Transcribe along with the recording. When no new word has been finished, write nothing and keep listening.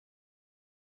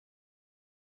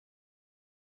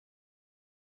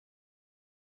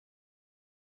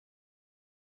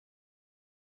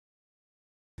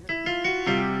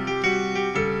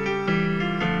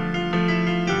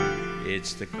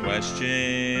It's the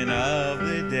question of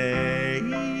the day.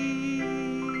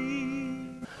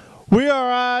 We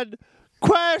are on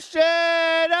question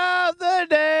of the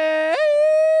day.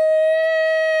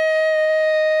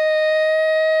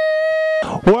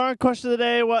 We're on question of the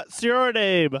day. What's your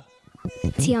name?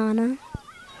 Tiana.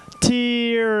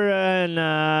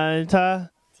 Tina.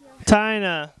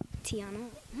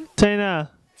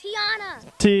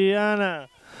 Tiana.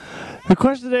 The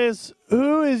question today is,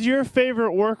 who is your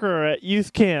favorite worker at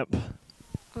youth camp?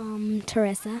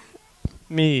 Teresa.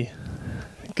 Me.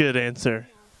 Good answer.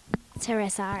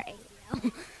 Teresa,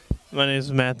 R-A-L. My name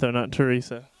is Matt, though, not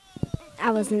Teresa. I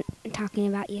wasn't talking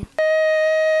about you.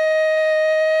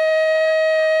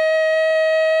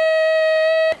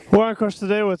 We're on question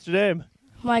today. What's your name?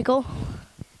 Michael.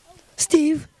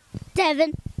 Steve.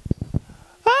 Devin.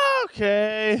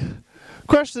 Okay.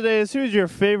 Question today is, who's your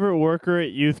favorite worker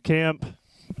at youth camp?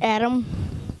 Adam.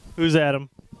 Who's Adam?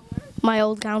 My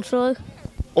old counselor.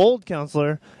 Old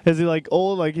counselor? Is he like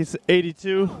old, like he's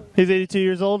 82? He's 82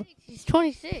 years old? He's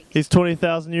 26. He's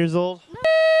 20,000 years old?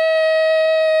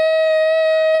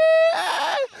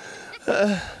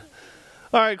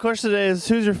 Alright, question today is,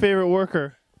 who's your favorite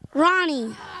worker?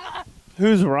 Ronnie.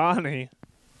 Who's Ronnie?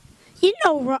 You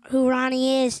know who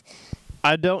Ronnie is.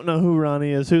 I don't know who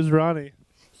Ronnie is. Who's Ronnie?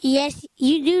 Yes,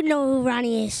 you do know who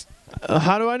Ronnie is.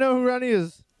 How do I know who Ronnie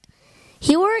is?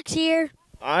 He works here.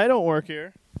 I don't work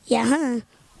here. Yeah, huh?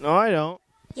 No, I don't.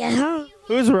 Yeah, huh?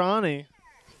 Who's Ronnie?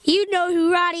 You know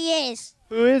who Ronnie is.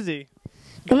 Who is he?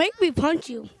 Don't make me punch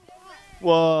you.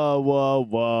 Whoa, whoa,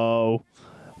 whoa.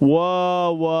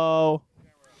 Whoa, whoa.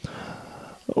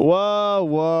 Whoa,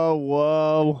 whoa,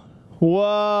 whoa.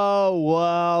 Whoa,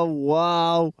 whoa,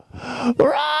 whoa.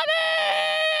 Ronnie!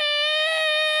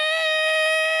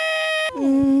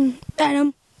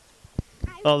 Adam.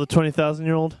 Oh, the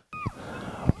 20,000-year-old?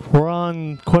 We're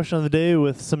on question of the day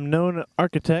with some known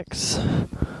architects.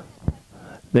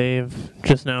 They've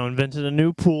just now invented a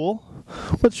new pool.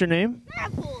 What's your name?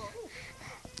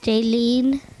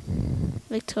 Jaylene.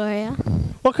 Victoria.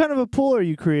 What kind of a pool are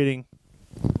you creating?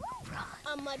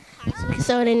 A mud pie so we can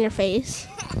throw it in your face.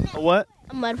 A what?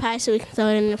 A mud pie so we can throw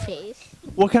it in your face.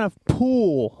 What kind of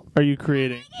pool are you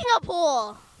creating? Making a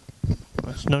pool.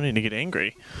 There's no need to get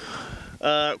angry.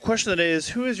 Question of the day is,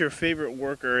 who is your favorite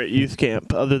worker at youth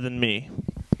camp other than me?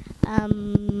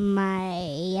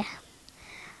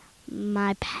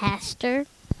 My pastor.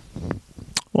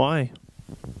 Why?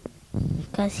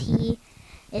 Because he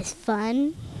is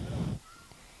fun.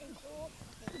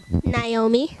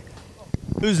 Naomi.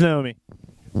 Who's Naomi?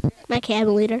 My camp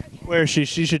leader. Where is she?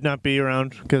 She should not be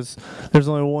around because there's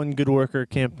only one good worker at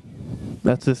camp.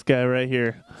 That's this guy right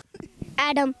here.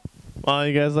 Adam. Oh,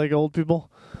 you guys like old people?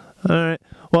 Alright.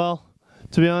 Well,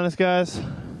 to be honest, guys,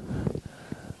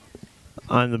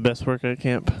 I'm the best worker at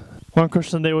camp. One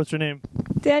question of the day, what's your name?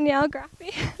 Danielle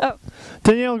Graffi. Oh.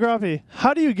 Danielle Graffi,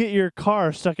 how do you get your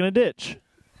car stuck in a ditch?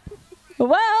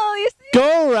 Well, you see.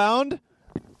 Go around.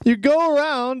 You go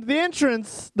around the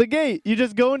entrance, the gate. You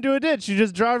just go into a ditch. You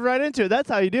just drive right into it. That's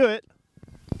how you do it.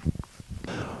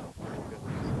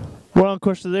 We're on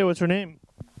question of the day. What's your name?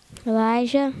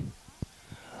 Elijah.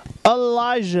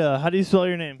 Elijah. How do you spell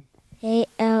your name?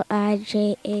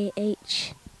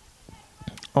 A-L-I-J-A-H.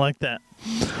 I like that.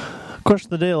 Question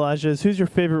of the day, Elijah, is who's your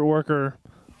favorite worker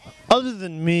other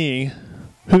than me?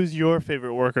 Who's your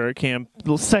favorite worker at camp?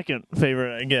 The second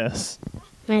favorite, I guess.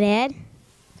 My dad.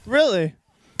 Really?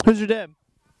 Who's your dad?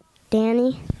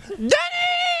 Danny. Danny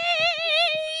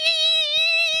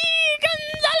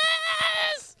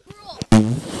Gonzalez!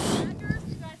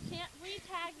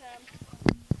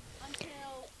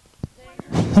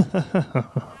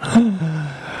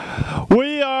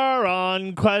 We are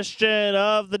on question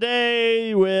of the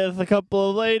day with a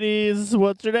couple of ladies.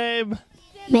 What's your name?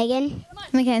 Megan.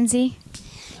 Mackenzie.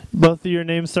 Both of your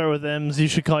names start with M's. You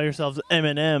should call yourselves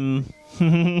M&M.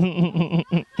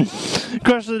 Question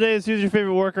of the day is, who's your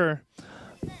favorite worker?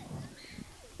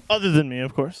 Other than me,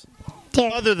 of course.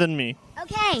 Tara. Other than me.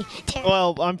 Okay. Tara.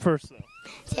 Well, I'm first, though.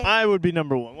 Tara. I would be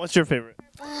number one. What's your favorite?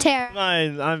 Tara.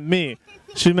 I'm me.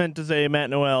 She meant to say Matt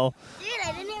Noel. Dude,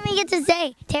 I didn't even get to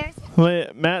say. Tara.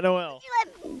 Wait, Matt Noel.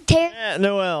 Tara. Matt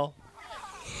Noel.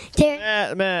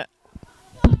 Tara. Matt.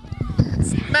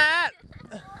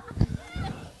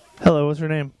 Hello, what's your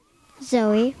name?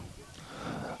 Zoe.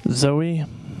 Zoe.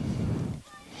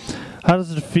 How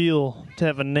does it feel to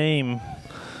have a name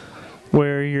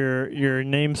where your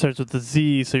name starts with a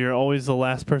Z, so you're always the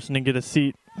last person to get a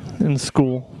seat in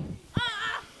school?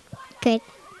 Good.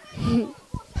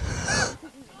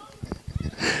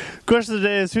 Question of the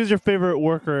day is, who's your favorite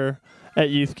worker at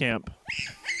youth camp?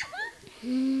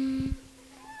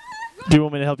 Do you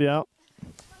want me to help you out?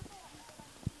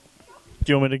 Do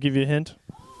you want me to give you a hint?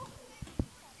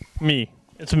 Me.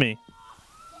 It's me.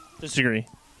 Disagree.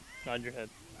 Nod your head.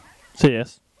 Say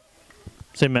yes.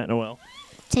 Say Matt Noel.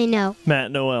 Say no.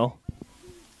 Matt Noel.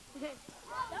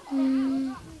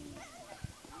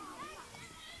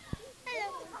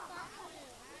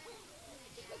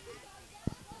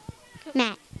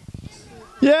 Matt.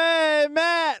 Yay,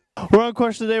 Matt! We're on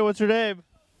question today. What's your name?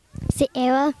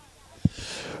 Sierra.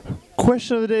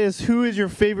 Question of the day is, who is your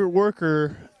favorite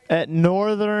worker at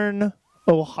Northern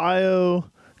Ohio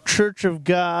Church of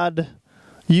God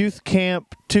Youth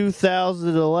Camp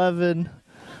 2011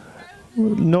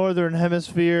 Northern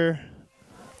Hemisphere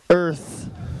Earth?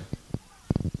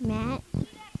 Matt.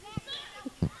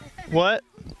 What?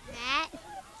 Matt.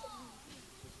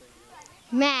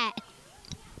 Matt.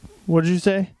 What did you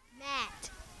say? Matt.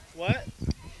 What?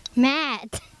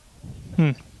 Matt.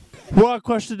 We're on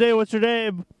question today. What's your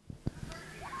name?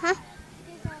 Huh?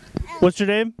 What's your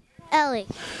name? Ellie.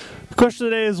 The question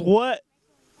today is what?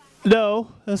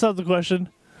 No, that's not the question.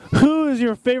 Who is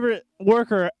your favorite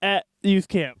worker at youth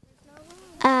camp?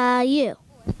 You.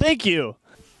 Thank you.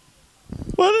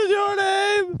 What is your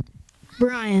name?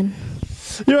 Brian.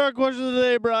 You're our question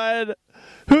today, Brian.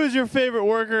 Who is your favorite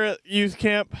worker at youth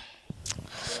camp?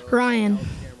 Ryan.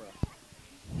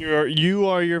 You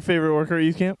are your favorite worker at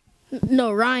youth camp?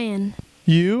 No, Ryan.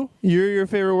 You're your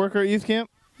favorite worker at youth camp?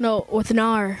 No, with an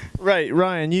R. Right,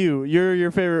 Ryan, you're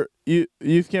your favorite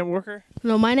youth camp worker?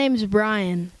 No, my name's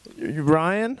Brian.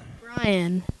 Brian?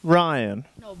 Brian. Ryan.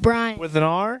 No, Brian. With an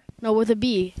R? No, with a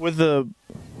B. With the...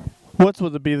 What's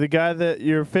with the B? The guy that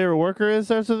your favorite worker is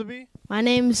starts with a B? My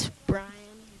name's Brian.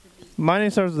 My name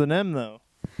starts with an M, though.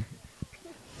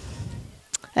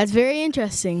 That's very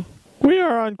interesting. We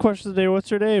are on question today. What's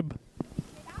your name?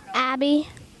 Abby.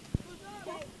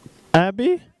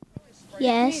 Abby?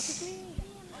 Yes.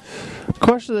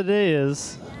 Question of the day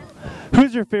is,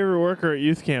 who's your favorite worker at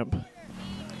youth camp?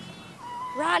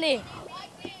 Ronnie.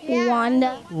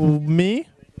 Wanda. Me?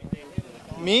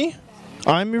 Me?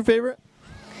 I'm your favorite?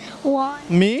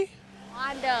 Wanda. Me?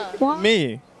 Wanda.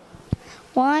 Me?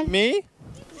 Wanda. Me?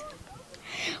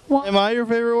 Am I your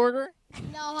favorite worker?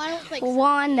 No, I don't think so.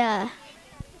 Wanda.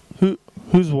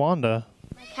 Who's Wanda?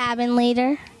 Cabin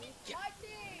leader.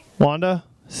 Wanda,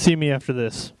 see me after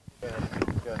this.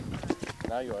 Good.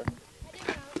 Now you are.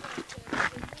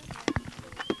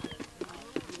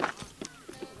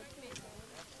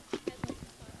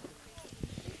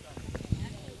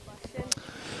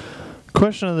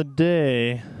 Question of the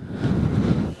day.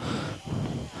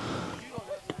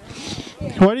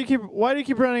 Why do you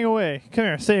keep running away? Come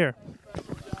here, stay here.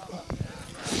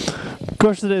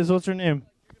 Question of the day is, what's your name?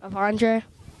 Avandra.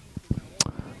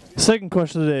 Second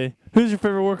question of the day. Who's your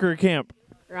favorite worker at camp?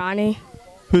 Ronnie.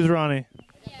 Who's Ronnie?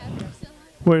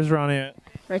 Where's Ronnie at?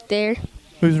 Right there.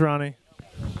 Who's Ronnie?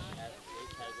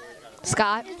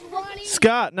 Scott.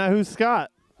 Scott. Now who's Scott?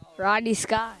 Rodney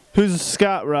Scott. Who's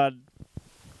Scott, Rod?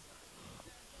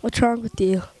 What's wrong with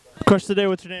you? Question of the day,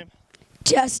 what's your name?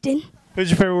 Justin. Who's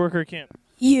your favorite worker at camp?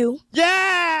 You.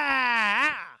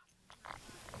 Yeah!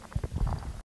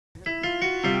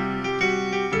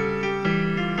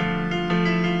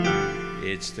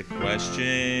 It's the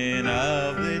question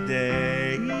of the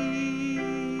day.